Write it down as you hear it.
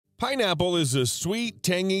Pineapple is a sweet,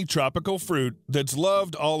 tangy tropical fruit that's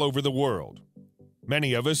loved all over the world.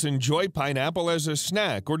 Many of us enjoy pineapple as a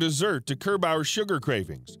snack or dessert to curb our sugar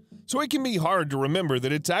cravings, so it can be hard to remember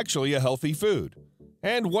that it's actually a healthy food,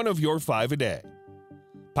 and one of your 5 a day.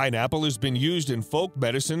 Pineapple has been used in folk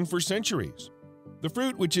medicine for centuries. The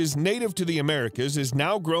fruit, which is native to the Americas, is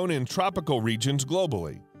now grown in tropical regions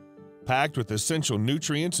globally. Packed with essential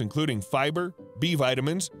nutrients including fiber, B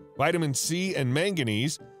vitamins, vitamin C, and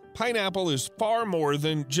manganese, pineapple is far more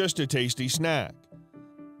than just a tasty snack.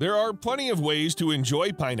 There are plenty of ways to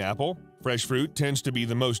enjoy pineapple. Fresh fruit tends to be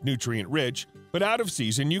the most nutrient-rich, but out of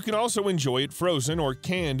season you can also enjoy it frozen or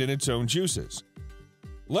canned in its own juices.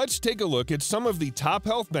 Let's take a look at some of the top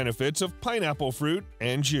health benefits of pineapple fruit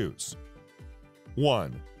and juice.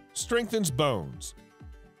 1. Strengthens bones.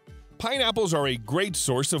 Pineapples are a great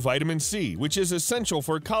source of vitamin C, which is essential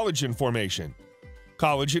for collagen formation.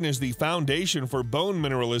 Collagen is the foundation for bone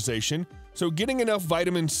mineralization, so getting enough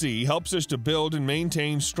vitamin C helps us to build and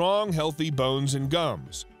maintain strong, healthy bones and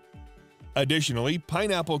gums. Additionally,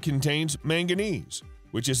 pineapple contains manganese,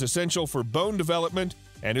 which is essential for bone development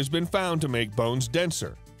and has been found to make bones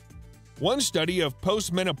denser. One study of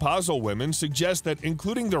postmenopausal women suggests that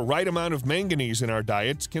including the right amount of manganese in our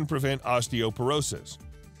diets can prevent osteoporosis.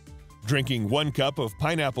 Drinking 1 cup of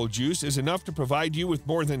pineapple juice is enough to provide you with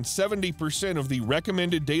more than 70% of the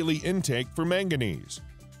recommended daily intake for manganese.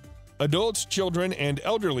 Adults, children, and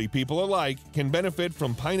elderly people alike can benefit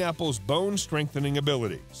from pineapple's bone-strengthening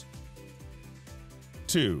abilities.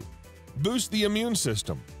 2. Boost the immune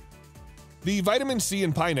system. The vitamin C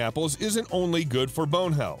in pineapples isn't only good for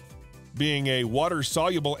bone health. Being a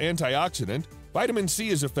water-soluble antioxidant, vitamin C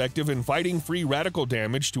is effective in fighting free radical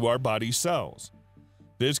damage to our body's cells.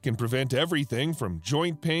 This can prevent everything from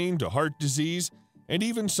joint pain to heart disease and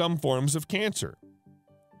even some forms of cancer.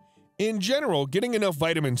 In general, getting enough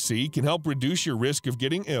vitamin C can help reduce your risk of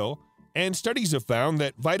getting ill, and studies have found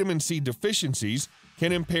that vitamin C deficiencies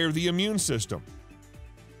can impair the immune system.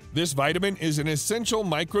 This vitamin is an essential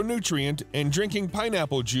micronutrient, and drinking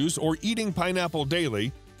pineapple juice or eating pineapple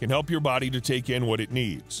daily can help your body to take in what it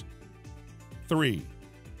needs. 3.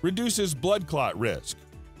 Reduces blood clot risk.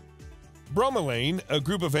 Bromelain, a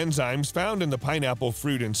group of enzymes found in the pineapple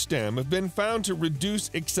fruit and stem, have been found to reduce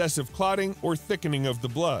excessive clotting or thickening of the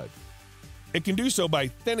blood. It can do so by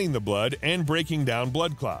thinning the blood and breaking down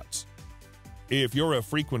blood clots. If you're a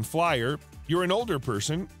frequent flyer, you're an older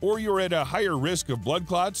person, or you're at a higher risk of blood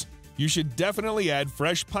clots, you should definitely add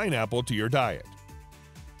fresh pineapple to your diet.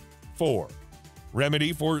 4.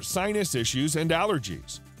 Remedy for sinus issues and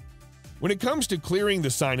allergies. When it comes to clearing the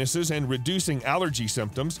sinuses and reducing allergy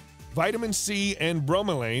symptoms, vitamin C and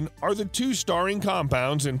bromelain are the 2 starring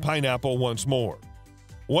compounds in pineapple once more.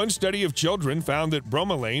 One study of children found that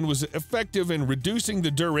bromelain was effective in reducing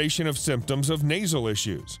the duration of symptoms of nasal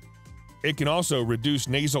issues. It can also reduce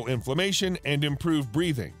nasal inflammation and improve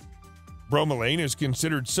breathing. Bromelain is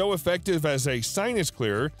considered so effective as a sinus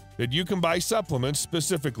clearer that you can buy supplements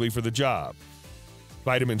specifically for the job.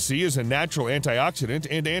 Vitamin C is a natural antioxidant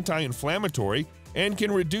and anti-inflammatory and can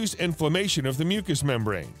reduce inflammation of the mucous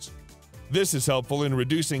membranes. This is helpful in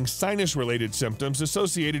reducing sinus-related symptoms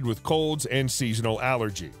associated with colds and seasonal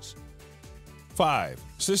allergies. 5.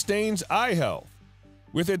 Sustains eye health.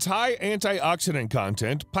 With its high antioxidant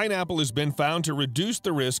content, pineapple has been found to reduce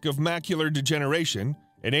the risk of macular degeneration,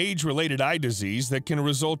 an age-related eye disease that can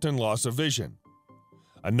result in loss of vision.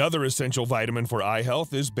 Another essential vitamin for eye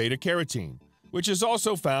health is beta-carotene, which is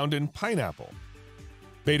also found in pineapple.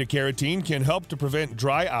 Beta-carotene can help to prevent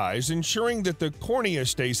dry eyes, ensuring that the cornea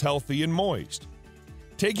stays healthy and moist.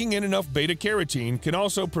 Taking in enough beta-carotene can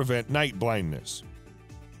also prevent night blindness.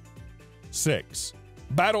 6.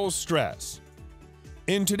 Battles stress.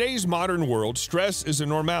 In today's modern world, stress is a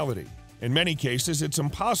normality. In many cases, it's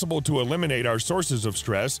impossible to eliminate our sources of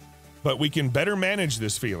stress, but we can better manage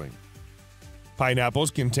this feeling.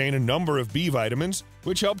 Pineapples contain a number of B vitamins,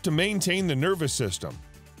 which help to maintain the nervous system.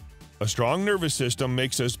 A strong nervous system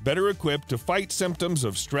makes us better equipped to fight symptoms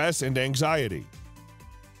of stress and anxiety.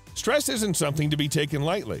 Stress isn't something to be taken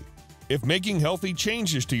lightly. If making healthy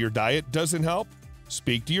changes to your diet doesn't help,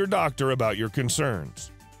 speak to your doctor about your concerns.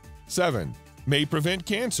 7. May prevent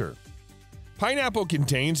cancer. Pineapple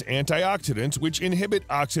contains antioxidants which inhibit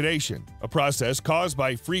oxidation, a process caused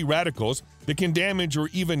by free radicals that can damage or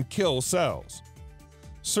even kill cells.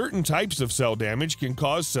 Certain types of cell damage can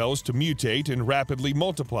cause cells to mutate and rapidly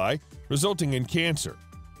multiply, resulting in cancer.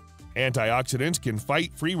 Antioxidants can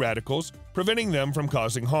fight free radicals, preventing them from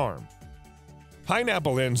causing harm.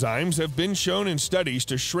 Pineapple enzymes have been shown in studies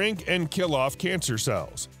to shrink and kill off cancer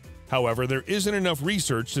cells. However, there isn't enough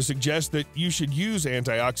research to suggest that you should use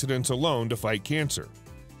antioxidants alone to fight cancer.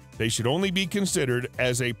 They should only be considered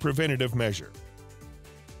as a preventative measure.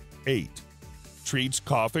 8. Treats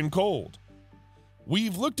cough and cold.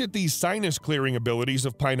 We've looked at the sinus clearing abilities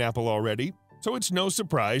of pineapple already, so it's no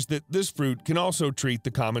surprise that this fruit can also treat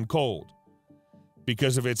the common cold.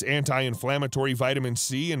 Because of its anti-inflammatory vitamin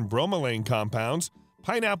C and bromelain compounds,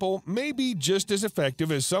 pineapple may be just as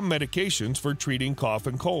effective as some medications for treating cough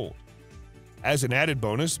and cold. As an added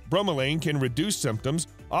bonus, bromelain can reduce symptoms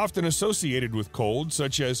often associated with cold,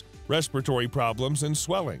 such as respiratory problems and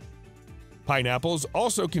swelling. Pineapples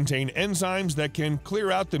also contain enzymes that can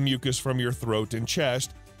clear out the mucus from your throat and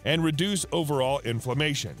chest and reduce overall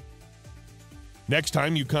inflammation. Next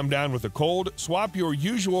time you come down with a cold, swap your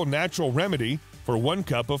usual natural remedy for 1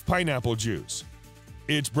 cup of pineapple juice.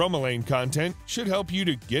 Its bromelain content should help you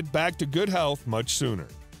to get back to good health much sooner.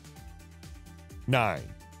 9.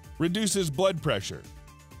 Reduces blood pressure.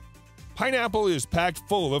 Pineapple is packed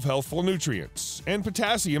full of healthful nutrients, and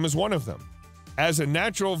potassium is one of them. As a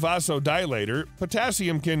natural vasodilator,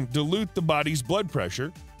 potassium can dilute the body's blood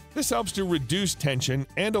pressure. This helps to reduce tension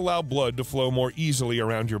and allow blood to flow more easily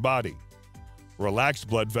around your body. Relaxed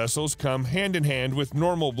blood vessels come hand in hand with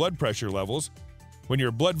normal blood pressure levels. When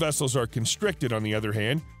your blood vessels are constricted, on the other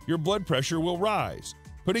hand, your blood pressure will rise,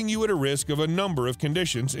 putting you at a risk of a number of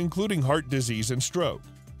conditions, including heart disease and stroke.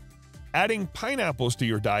 Adding pineapples to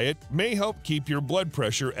your diet may help keep your blood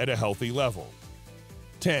pressure at a healthy level.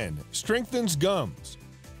 10. Strengthens gums.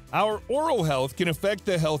 Our oral health can affect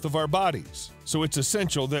the health of our bodies, so it's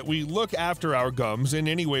essential that we look after our gums in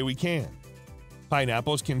any way we can.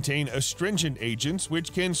 Pineapples contain astringent agents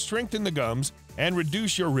which can strengthen the gums and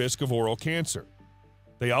reduce your risk of oral cancer.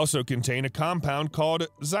 They also contain a compound called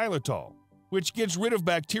xylitol, which gets rid of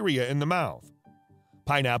bacteria in the mouth.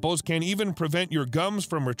 Pineapples can even prevent your gums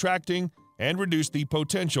from retracting and reduce the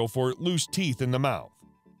potential for loose teeth in the mouth.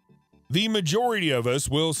 The majority of us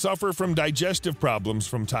will suffer from digestive problems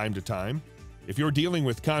from time to time. If you're dealing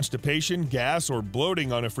with constipation, gas, or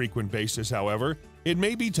bloating on a frequent basis, however, it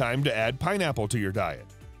may be time to add pineapple to your diet.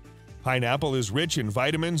 Pineapple is rich in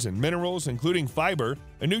vitamins and minerals, including fiber,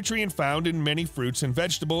 a nutrient found in many fruits and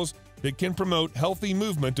vegetables that can promote healthy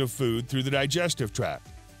movement of food through the digestive tract.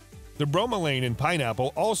 The bromelain in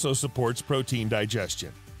pineapple also supports protein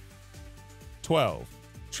digestion. 12.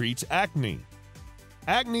 Treats acne.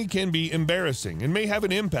 Acne can be embarrassing and may have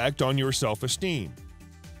an impact on your self-esteem.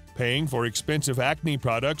 Paying for expensive acne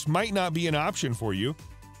products might not be an option for you.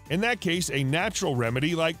 In that case, a natural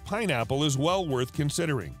remedy like pineapple is well worth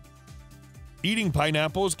considering. Eating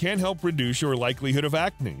pineapples can help reduce your likelihood of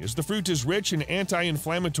acne, as the fruit is rich in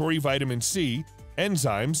anti-inflammatory vitamin C,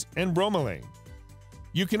 enzymes, and bromelain.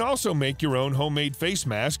 You can also make your own homemade face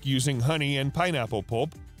mask using honey and pineapple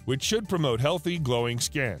pulp, which should promote healthy, glowing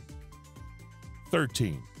skin.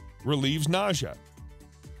 13. Relieves nausea.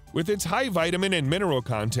 With its high vitamin and mineral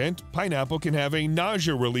content, pineapple can have a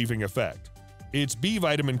nausea-relieving effect. Its B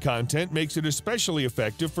vitamin content makes it especially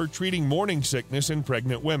effective for treating morning sickness in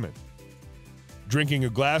pregnant women. Drinking a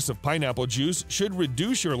glass of pineapple juice should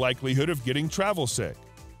reduce your likelihood of getting travel sick,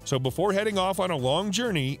 so before heading off on a long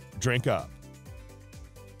journey, drink up.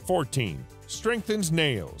 14. Strengthens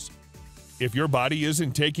nails. If your body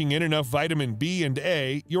isn't taking in enough vitamin B and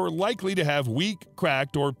A, you're likely to have weak,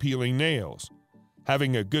 cracked, or peeling nails.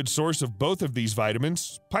 Having a good source of both of these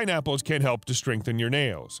vitamins, pineapples can help to strengthen your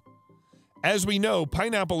nails. As we know,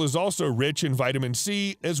 pineapple is also rich in vitamin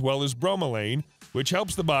C as well as bromelain, which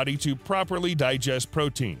helps the body to properly digest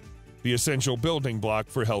protein, the essential building block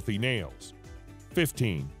for healthy nails.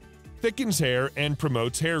 15. Thickens hair and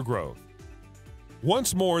promotes hair growth.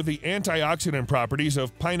 Once more, the antioxidant properties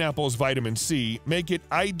of pineapple's vitamin C make it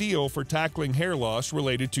ideal for tackling hair loss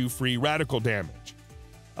related to free radical damage.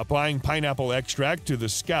 Applying pineapple extract to the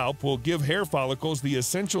scalp will give hair follicles the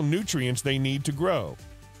essential nutrients they need to grow.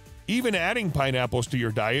 Even adding pineapples to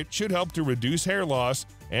your diet should help to reduce hair loss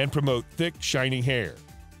and promote thick, shiny hair.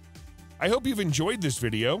 I hope you've enjoyed this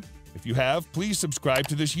video. If you have, please subscribe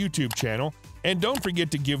to this YouTube channel, and don't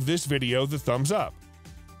forget to give this video the thumbs up.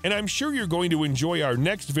 And I'm sure you're going to enjoy our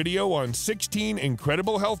next video on 16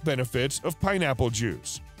 incredible health benefits of pineapple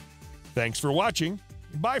juice. Thanks for watching.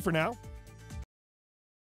 Bye for now.